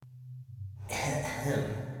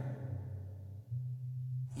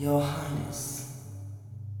Your Highness,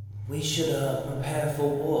 we should prepare for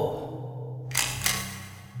war.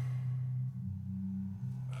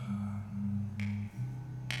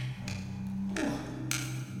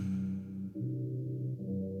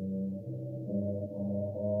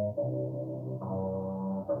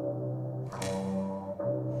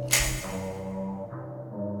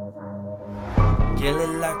 Kill it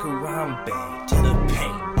like a round bait to the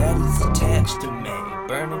paint that is attached to me.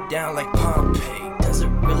 Burn it down like Pompeii. Does it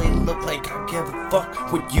really look like I give a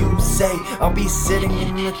fuck what you say? I'll be sitting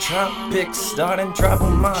in the tropics, starting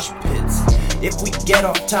tribal mosh pits. If we get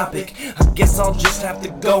off topic, I guess I'll just have to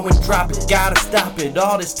go and drop it. Gotta stop it,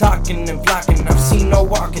 all this talking and flocking. I've seen no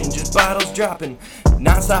walking, just bottles dropping.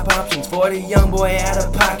 Non-stop options for the young boy out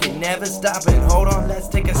of pocket, never stopping. Hold on, let's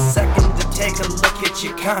take a second to take a look at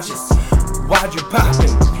your conscience. Why'd you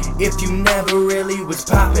poppin'? If you never really was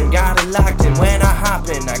poppin', got it locked in when I hop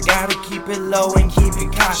in. I gotta keep it low and keep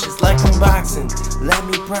it cautious like unboxing. Let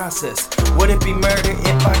me process. Would it be murder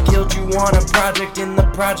if I killed you on a project in the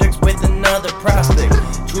projects with another prospect?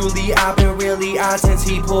 Truly, I've been really odd since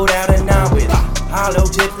he pulled out a nine with hollow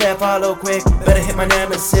tips that follow quick. Better hit my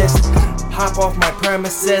nemesis. Hop off my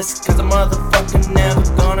premises, cause a motherfucker never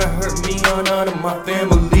gonna hurt me or none of my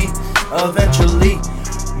family. Eventually,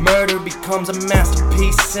 murder becomes a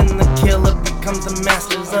masterpiece, and the killer becomes the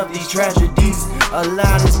masters of these tragedies. A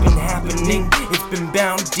lot has been happening, it's been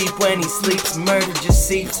bound deep when he sleeps. Murder just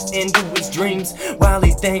seeps into his dreams while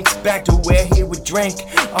he thinks back to where he would drink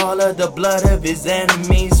all of the blood of his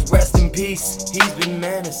enemies. Rest in peace, he's been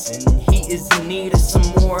menacing. He is in need of some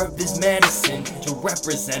more of his medicine to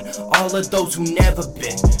represent all of those who never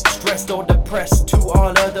been stressed or depressed. To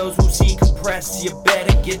all of those who see compressed, you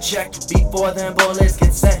better get checked before them bullets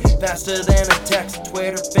get sent faster than a text.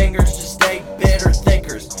 Twitter fingers, just stay bitter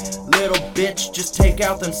thinkers. Little bitch, just take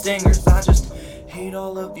out them stingers. I just hate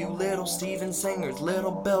all of you little Steven singers.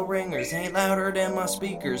 Little bell ringers ain't louder than my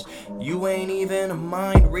speakers. You ain't even a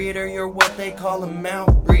mind reader, you're what they call a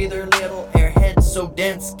mouth breather. Little airhead so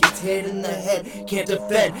dense, gets hit in the head, can't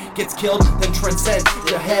defend, gets killed, then transcend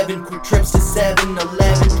to heaven. Quick trips to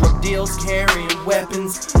 7-Eleven, drug deals, carrying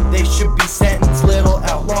weapons. They should be sentenced, little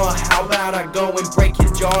outlaw. How about I go and break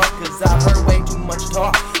your jaw? Cause I've heard way too much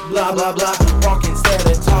talk. Blah blah blah, walk instead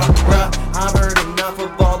of talk, bruh. I've heard enough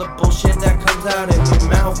of all the bullshit that comes out of your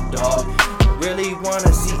mouth, dog. Really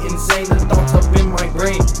wanna see insane the thoughts up in my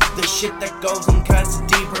brain. The shit that goes and cuts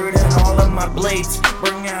deeper than all of my blades.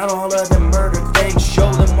 Bring out all of the murder things.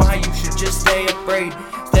 Show them why you should just stay afraid.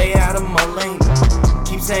 Stay out of my lane.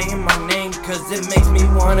 Keep saying my name cause it makes me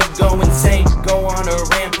wanna go insane. Go on a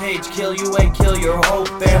rampage, kill you and kill your whole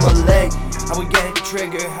family. I would get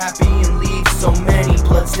trigger happy and leave so many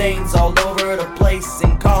bloodstains all over the place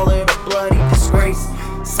and call it a bloody disgrace.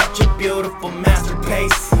 Such a beautiful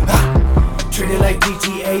masterpiece. Treat it like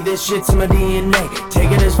GTA, this shit's in my DNA.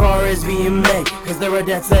 Take it as far as being made, cause there are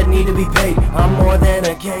debts that need to be paid. I'm more than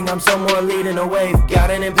a king, I'm someone leading a wave.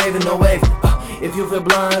 Got it and paving the wave. If you feel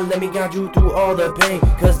blind, let me guide you through all the pain.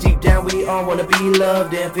 Cause deep down we all wanna be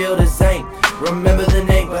loved and feel the same. Remember the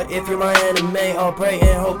name, but if you're my enemy, I'll pray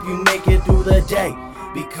and hope you make it through the day.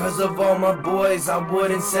 Because of all my boys, I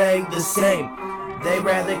wouldn't say the same. They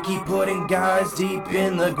rather keep putting guys deep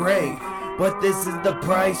in the grave. But this is the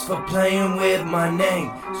price for playing with my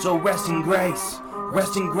name. So rest in grace,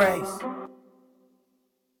 rest in grace.